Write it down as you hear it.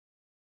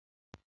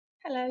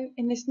Hello,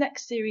 in this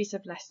next series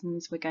of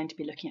lessons we're going to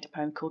be looking at a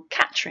poem called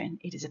Catrin.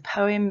 It is a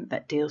poem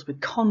that deals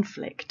with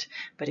conflict,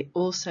 but it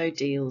also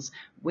deals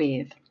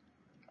with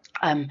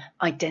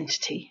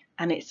identity,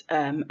 and it's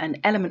an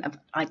element of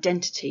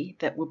identity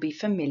that will be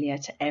familiar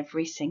to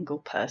every single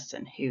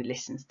person who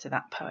listens to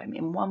that poem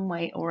in one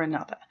way or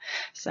another.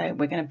 So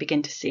we're going to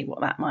begin to see what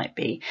that might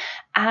be.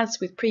 As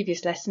with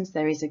previous lessons,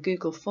 there is a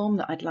Google form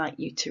that I'd like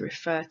you to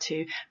refer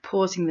to,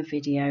 pausing the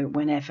video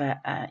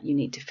whenever you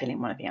need to fill in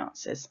one of the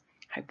answers.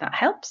 Hope that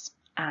helps,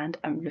 and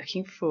I'm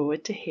looking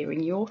forward to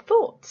hearing your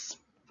thoughts.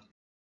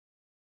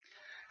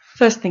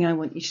 First thing I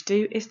want you to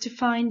do is to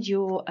find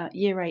your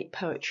Year 8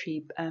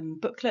 poetry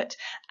booklet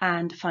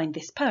and find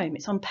this poem.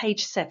 It's on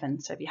page 7,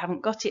 so if you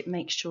haven't got it,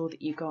 make sure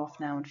that you go off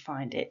now and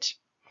find it.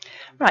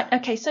 Right,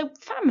 okay, so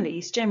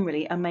families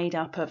generally are made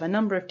up of a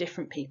number of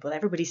different people.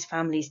 Everybody's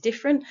family is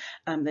different.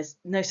 There's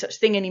no such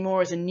thing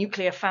anymore as a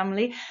nuclear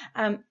family.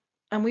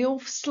 And we all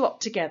slot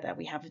together.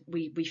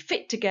 We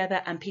fit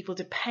together, and people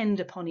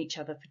depend upon each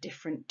other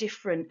for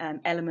different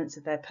elements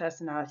of their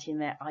personality and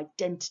their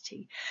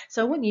identity.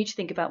 So I want you to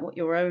think about what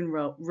your own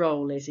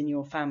role is in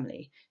your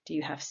family. Do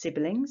you have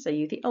siblings? Are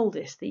you the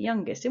oldest, the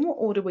youngest? In what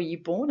order were you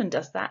born, and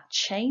does that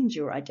change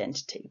your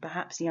identity?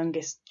 Perhaps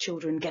youngest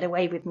children get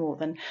away with more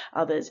than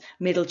others.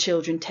 Middle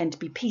children tend to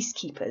be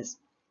peacekeepers.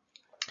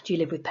 Do you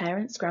live with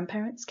parents,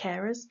 grandparents,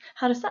 carers?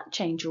 How does that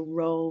change your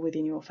role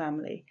within your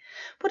family?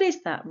 What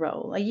is that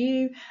role? Are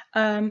you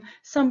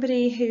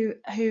somebody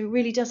who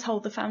really does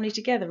hold the family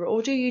together,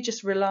 or do you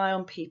just rely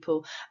on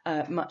people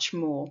much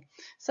more?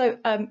 So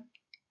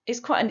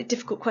it's quite a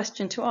difficult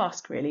question to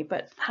ask, really,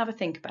 but have a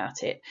think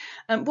about it.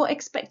 What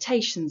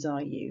expectations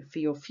are you for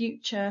your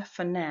future,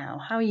 for now?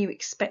 How are you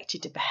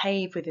expected to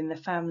behave within the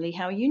family?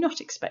 How are you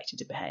not expected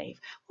to behave?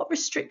 What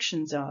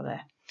restrictions are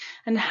there?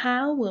 And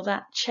how will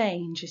that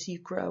change as you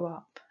grow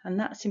up? And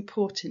that's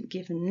important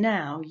given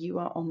now you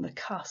are on the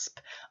cusp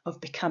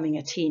of becoming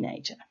a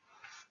teenager.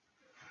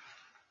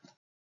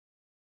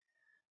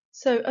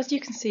 So as you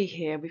can see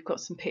here, we've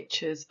got some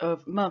pictures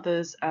of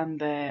mothers and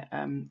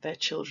their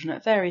children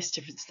at various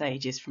different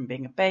stages, from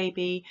being a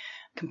baby,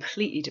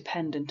 completely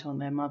dependent on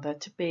their mother,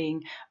 to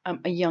being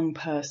a young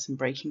person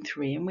breaking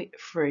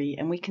free.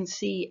 And we can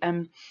see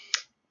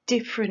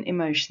different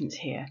emotions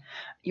here.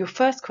 Your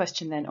first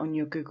question then on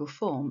your Google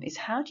form is,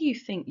 how do you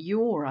think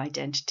your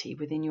identity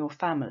within your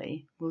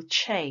family will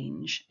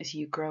change as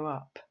you grow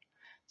up?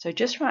 So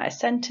just write a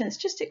sentence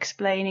just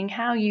explaining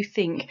how you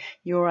think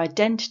your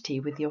identity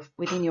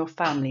within your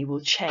family will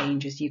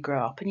change as you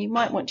grow up. And you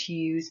might want to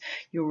use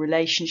your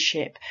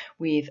relationship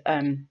with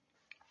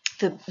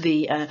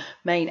the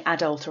main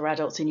adult or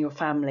adults in your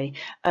family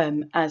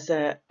as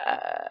a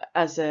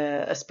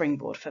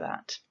springboard for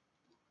that.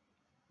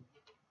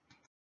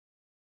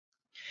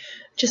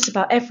 Just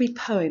about every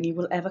poem you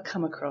will ever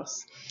come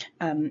across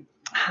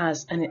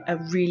has a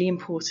really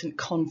important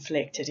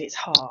conflict at its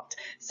heart.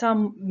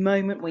 Some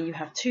moment where you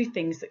have two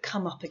things that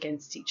come up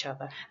against each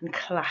other and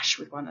clash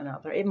with one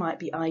another. It might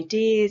be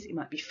ideas, it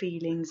might be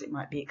feelings, it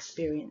might be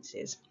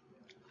experiences.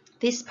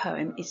 This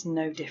poem is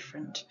no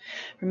different.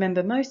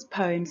 Remember, most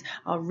poems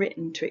are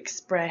written to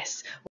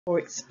express or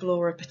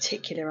explore a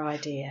particular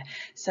idea.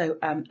 So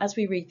as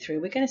we read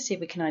through, we're going to see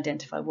if we can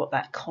identify what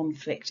that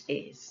conflict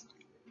is.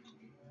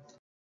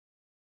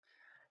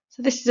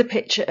 So this is a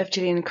picture of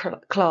Gillian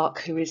Clarke,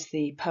 who is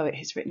the poet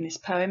who's written this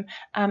poem,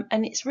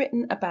 and it's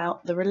written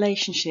about the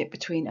relationship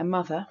between a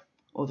mother,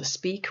 or the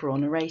speaker or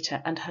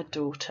narrator, and her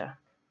daughter.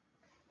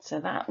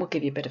 So that will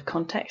give you a bit of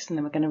context, and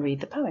then we're going to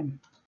read the poem.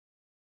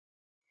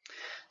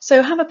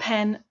 So have a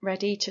pen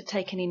ready to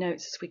take any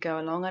notes as we go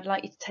along. I'd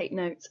like you to take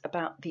notes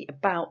about the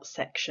about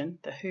section,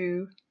 the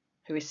who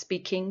is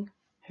speaking,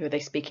 who are they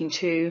speaking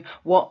to,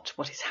 what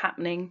is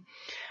happening,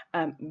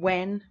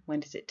 when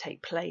does it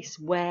take place,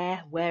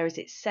 where is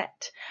it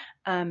set,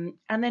 and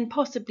then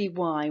possibly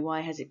why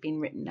has it been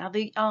written. Now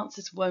the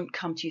answers won't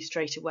come to you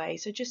straight away,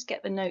 so just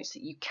get the notes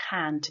that you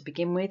can to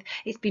begin with.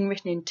 It's been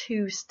written in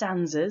 2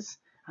 stanzas.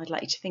 I'd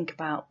like you to think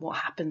about what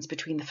happens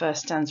between the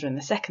first stanza and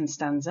the second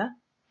stanza.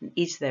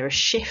 Is there a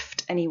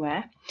shift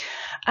anywhere?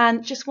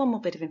 And just one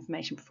more bit of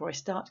information before I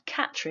start.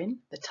 Catrin,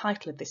 the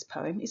title of this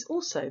poem, is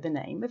also the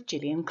name of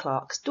Gillian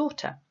Clarke's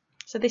daughter.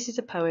 So this is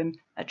a poem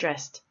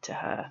addressed to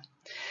her.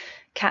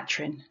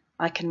 Catrin,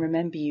 I can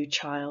remember you,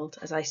 child,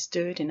 as I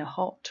stood in a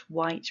hot,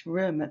 white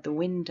room at the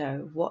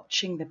window,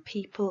 watching the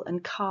people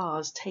and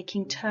cars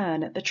taking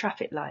turn at the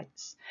traffic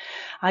lights.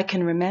 I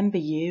can remember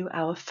you,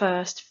 our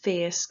first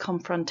fierce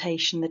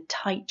confrontation, the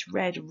tight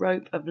red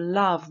rope of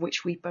love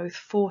which we both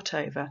fought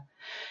over.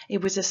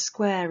 It was a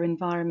square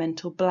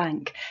environmental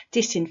blank,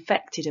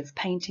 disinfected of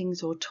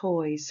paintings or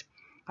toys.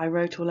 I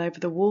wrote all over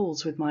the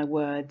walls with my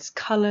words,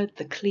 coloured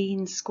the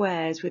clean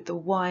squares with the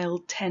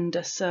wild,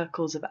 tender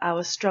circles of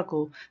our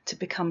struggle to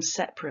become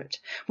separate.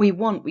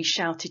 We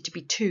shouted, to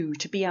be two,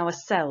 to be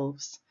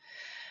ourselves.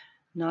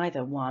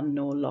 Neither won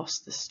nor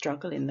lost the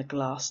struggle in the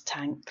glass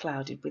tank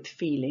clouded with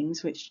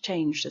feelings which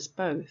changed us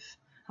both.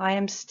 I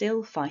am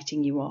still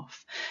fighting you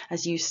off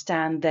as you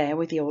stand there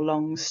with your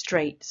long,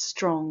 straight,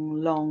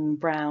 strong, long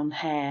brown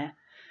hair.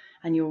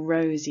 and your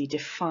rosy,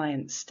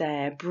 defiant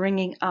stare,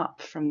 bringing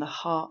up from the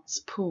heart's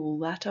pool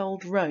that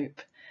old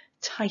rope,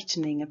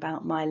 tightening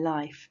about my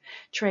life,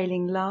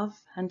 trailing love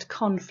and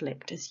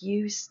conflict as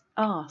you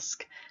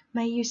ask,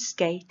 may you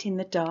skate in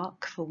the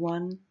dark for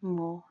one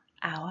more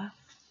hour?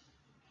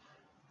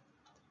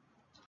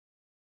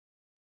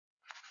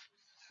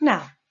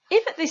 Now,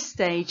 if at this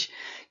stage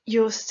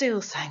you're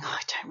still saying, oh,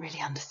 I don't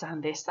really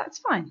understand this, that's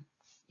fine.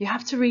 You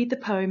have to read the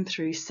poem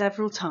through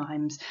several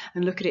times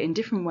and look at it in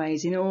different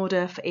ways in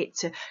order for it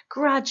to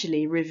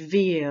gradually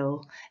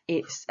reveal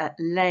its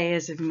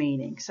layers of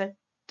meaning. So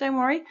don't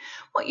worry.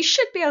 What you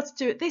should be able to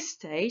do at this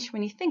stage,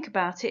 when you think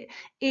about it,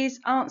 is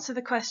answer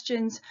the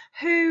questions: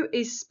 who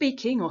is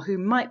speaking, or who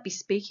might be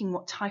speaking,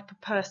 what type of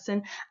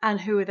person,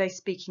 and who are they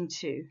speaking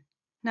to?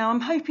 Now,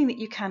 I'm hoping that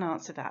you can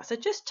answer that. So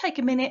just take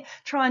a minute,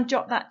 try and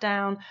jot that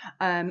down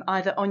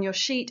either on your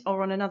sheet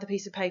or on another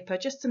piece of paper,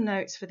 just some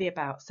notes for the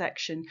about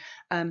section.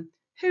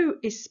 Who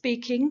is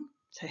speaking?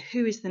 So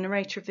who is the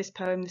narrator of this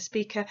poem, the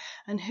speaker,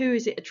 and who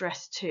is it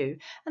addressed to?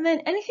 And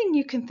then anything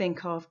you can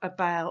think of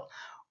about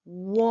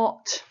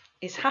what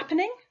is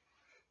happening,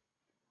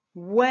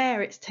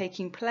 where it's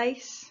taking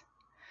place,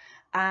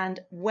 and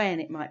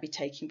when it might be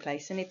taking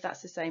place, and if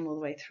that's the same all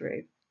the way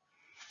through.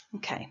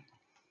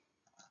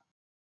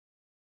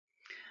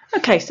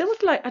 Okay, so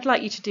what I'd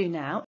like you to do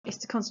now is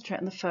to concentrate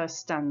on the first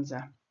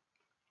stanza.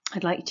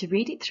 I'd like you to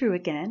read it through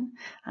again,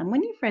 and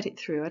when you've read it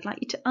through, I'd like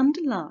you to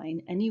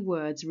underline any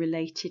words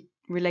related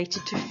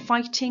to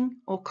fighting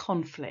or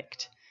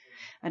conflict.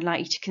 I'd like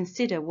you to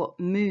consider what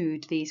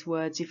mood these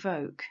words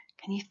evoke.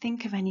 Can you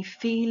think of any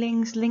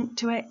feelings linked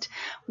to it?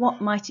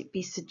 What might it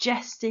be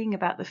suggesting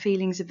about the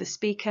feelings of the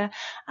speaker?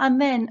 And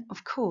then,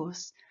 of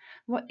course,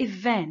 what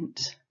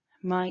event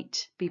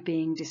might be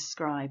being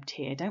described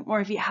here? Don't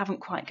worry if you haven't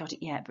quite got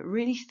it yet, but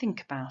really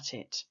think about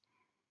it.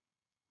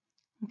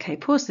 Okay,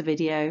 pause the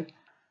video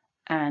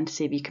and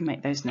see if you can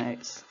make those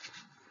notes.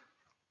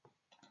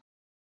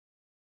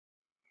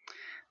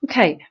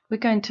 Okay, we're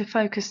going to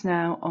focus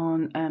now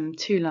on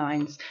 2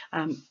 lines.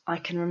 I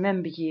can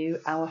remember you,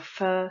 our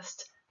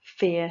first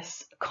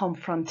fierce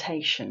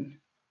confrontation.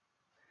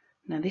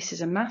 Now, this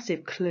is a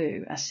massive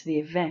clue as to the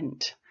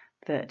event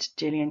that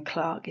Gillian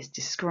Clarke is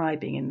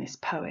describing in this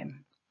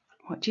poem.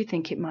 What do you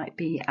think it might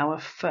be, our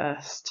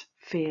first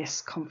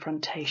fierce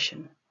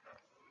confrontation?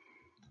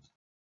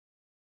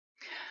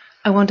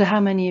 I wonder how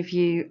many of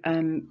you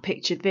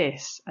pictured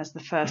this as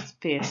the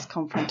first fierce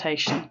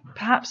confrontation.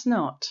 Perhaps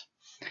not.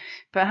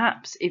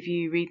 Perhaps if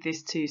you read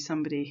this to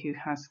somebody who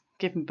has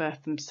given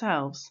birth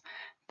themselves,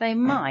 they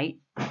might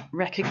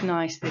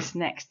recognise this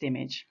next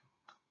image.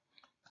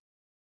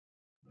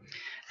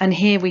 And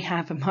here we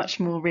have a much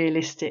more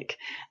realistic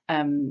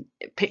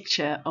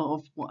picture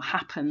of what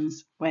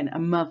happens when a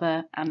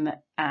mother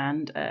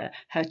and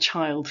her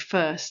child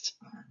first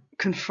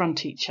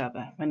confront each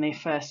other, when they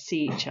first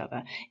see each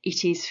other.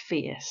 It is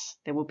fierce.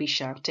 There will be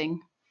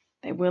shouting.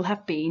 There will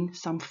have been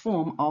some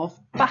form of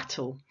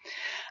battle.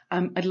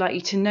 I'd like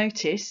you to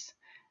notice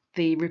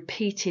the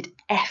repeated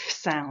F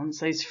sounds,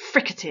 those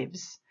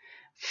fricatives.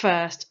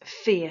 First,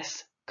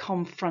 fierce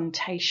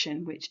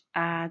confrontation, which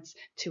adds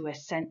to a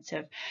sense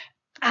of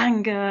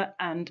anger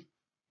and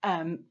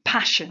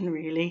passion,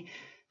 really.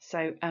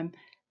 So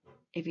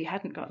if you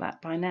hadn't got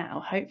that by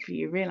now, hopefully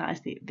you realise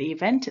the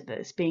event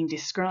that's being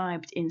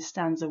described in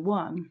stanza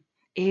 1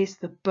 is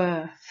the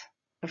birth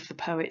of the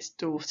poet's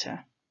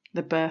daughter,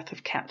 the birth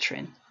of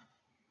Catrin.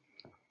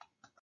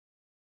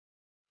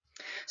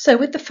 So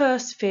with the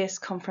first fierce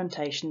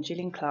confrontation,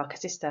 Gillian Clarke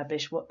has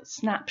established what the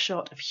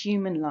snapshot of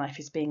human life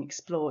is being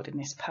explored in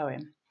this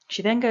poem.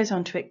 She then goes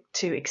on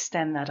to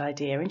extend that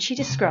idea, and she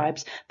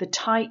describes the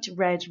tight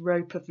red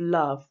rope of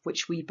love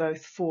which we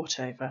both fought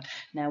over.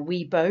 Now,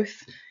 we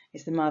both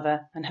is the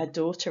mother and her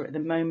daughter at the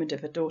moment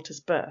of her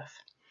daughter's birth.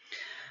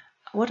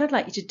 What I'd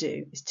like you to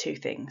do is 2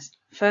 things.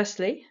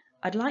 Firstly,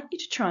 I'd like you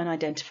to try and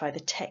identify the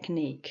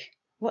technique.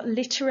 What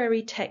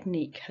literary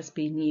technique has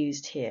been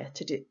used here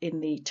in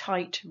the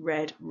tight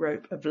red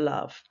rope of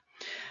love,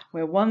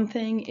 where one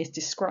thing is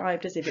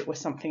described as if it were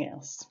something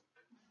else?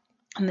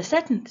 And the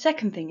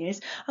second thing is,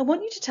 I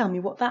want you to tell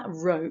me what that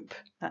rope,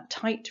 that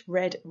tight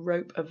red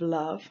rope of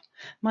love,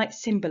 might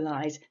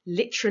symbolise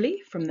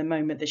literally from the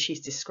moment that she's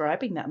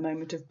describing, that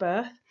moment of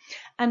birth,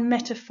 and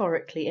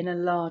metaphorically in a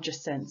larger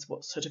sense,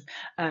 what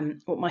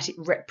might it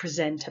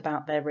represent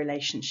about their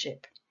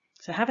relationship?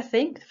 So have a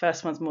think. The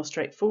first one's more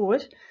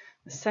straightforward.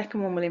 The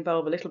second one will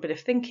involve a little bit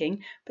of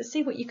thinking, but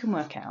see what you can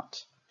work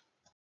out.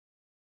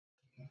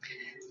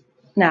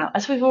 Now,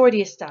 as we've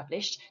already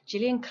established,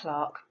 Gillian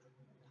Clarke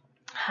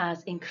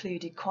has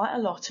included quite a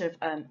lot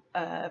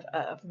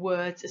of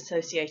words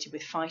associated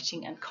with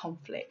fighting and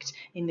conflict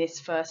in this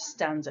first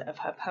stanza of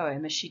her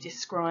poem, as she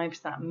describes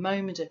that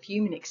moment of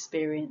human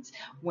experience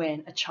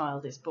when a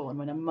child is born,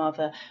 when a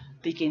mother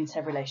begins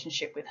her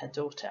relationship with her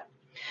daughter.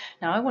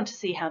 Now, I want to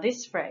see how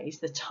this phrase,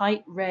 the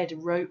tight red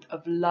rope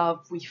of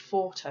love we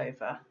fought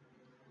over,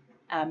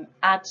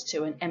 adds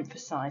to and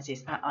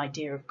emphasises that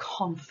idea of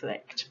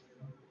conflict.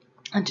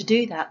 And to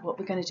do that, what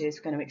we're going to do is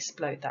we're going to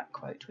explode that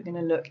quote. We're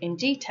going to look in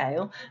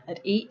detail at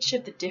each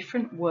of the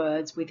different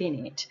words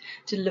within it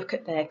to look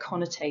at their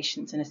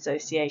connotations and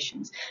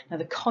associations. Now,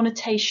 the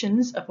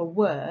connotations of a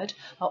word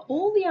are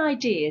all the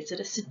ideas that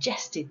are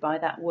suggested by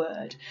that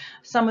word.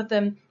 Some of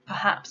them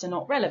perhaps are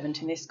not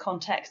relevant in this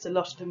context, a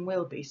lot of them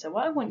will be. So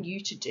what I want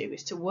you to do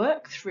is to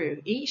work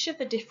through each of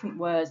the different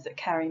words that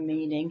carry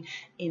meaning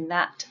in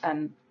that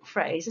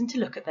phrase and to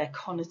look at their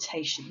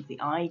connotations, the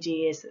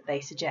ideas that they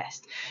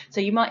suggest. So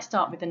you might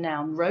start with the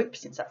noun rope,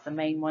 since that's the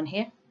main one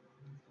here.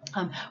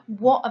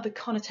 What are the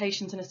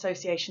connotations and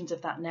associations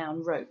of that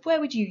noun rope? Where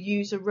would you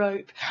use a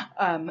rope?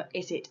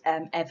 Is it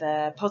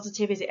ever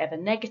positive? Is it ever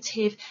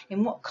negative?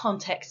 In what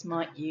context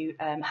might you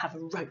have a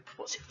rope?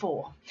 What's it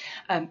for?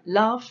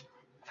 Love,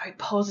 very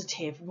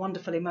positive,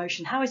 wonderful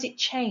emotion. How is it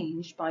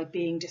changed by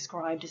being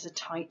described as a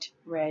tight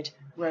red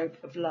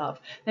rope of love?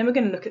 Then we're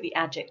going to look at the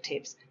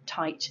adjectives,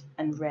 tight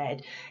and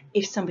red.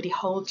 If somebody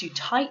holds you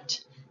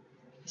tight,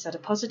 is that a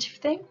positive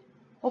thing?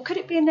 Or could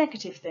it be a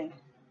negative thing?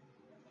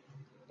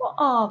 What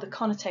are the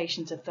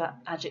connotations of that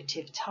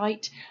adjective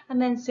tight?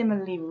 And then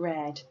similarly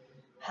red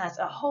has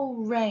a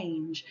whole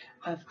range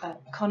of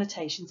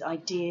connotations,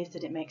 ideas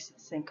that it makes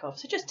us think of.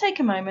 So just take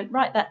a moment,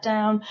 write that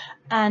down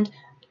and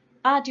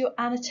add your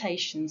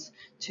annotations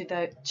to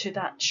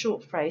that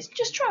short phrase.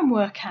 Just try and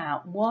work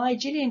out why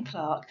Gillian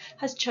Clarke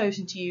has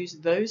chosen to use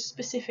those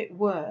specific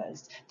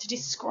words to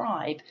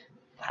describe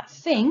that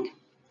thing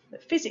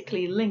that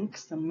physically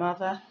links the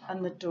mother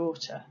and the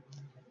daughter.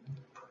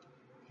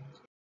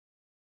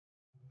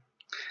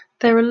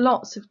 There are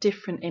lots of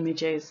different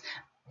images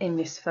in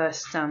this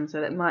first stanza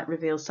that might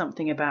reveal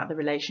something about the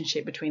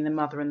relationship between the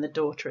mother and the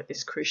daughter at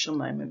this crucial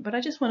moment, but I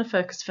just want to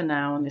focus for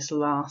now on this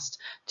last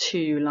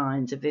two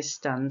lines of this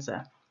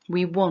stanza.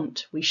 We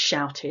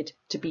shouted,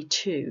 to be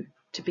two,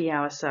 to be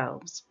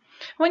ourselves.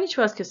 I want you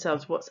to ask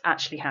yourselves what's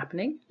actually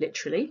happening,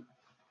 literally,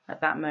 at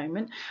that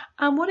moment,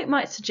 and what it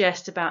might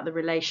suggest about the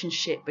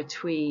relationship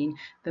between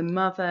the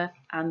mother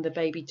and the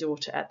baby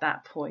daughter at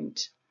that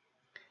point.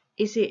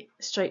 Is it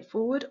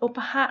straightforward, or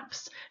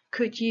perhaps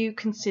could you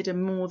consider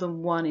more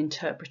than one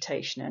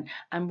interpretation?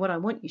 And what I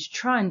want you to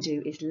try and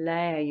do is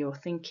layer your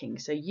thinking.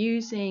 So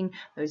using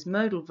those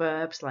modal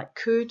verbs like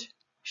could,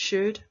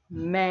 should,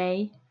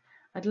 may,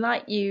 I'd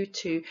like you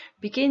to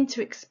begin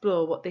to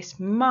explore what this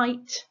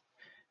might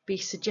be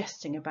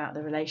suggesting about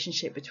the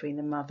relationship between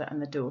the mother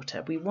and the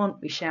daughter.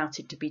 We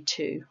shouted to be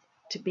two,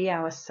 to be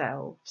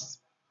ourselves.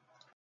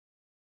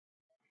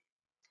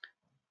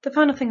 The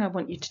final thing I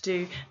want you to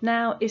do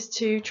now is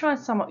to try and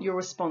sum up your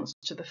response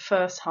to the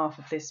first half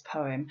of this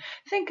poem.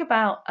 Think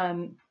about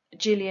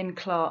Gillian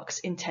Clarke's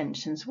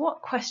intentions.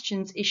 What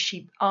questions is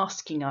she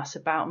asking us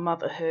about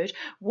motherhood?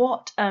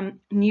 What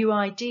new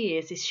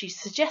ideas is she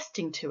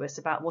suggesting to us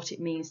about what it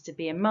means to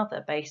be a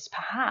mother, based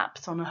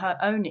perhaps on her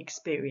own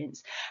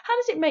experience? How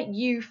does it make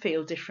you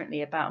feel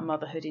differently about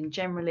motherhood in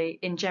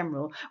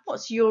general?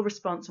 What's your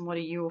response and what are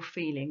your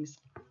feelings?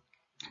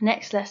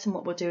 Next lesson,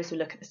 what we'll do is we'll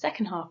look at the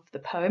second half of the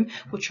poem.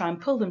 We'll try and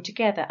pull them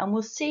together and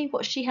we'll see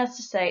what she has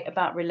to say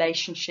about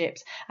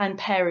relationships and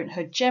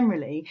parenthood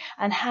generally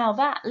and how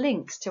that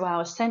links to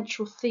our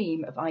central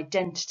theme of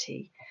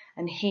identity.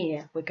 And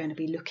here we're going to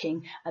be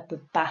looking at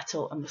the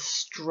battle and the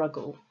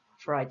struggle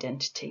for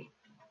identity.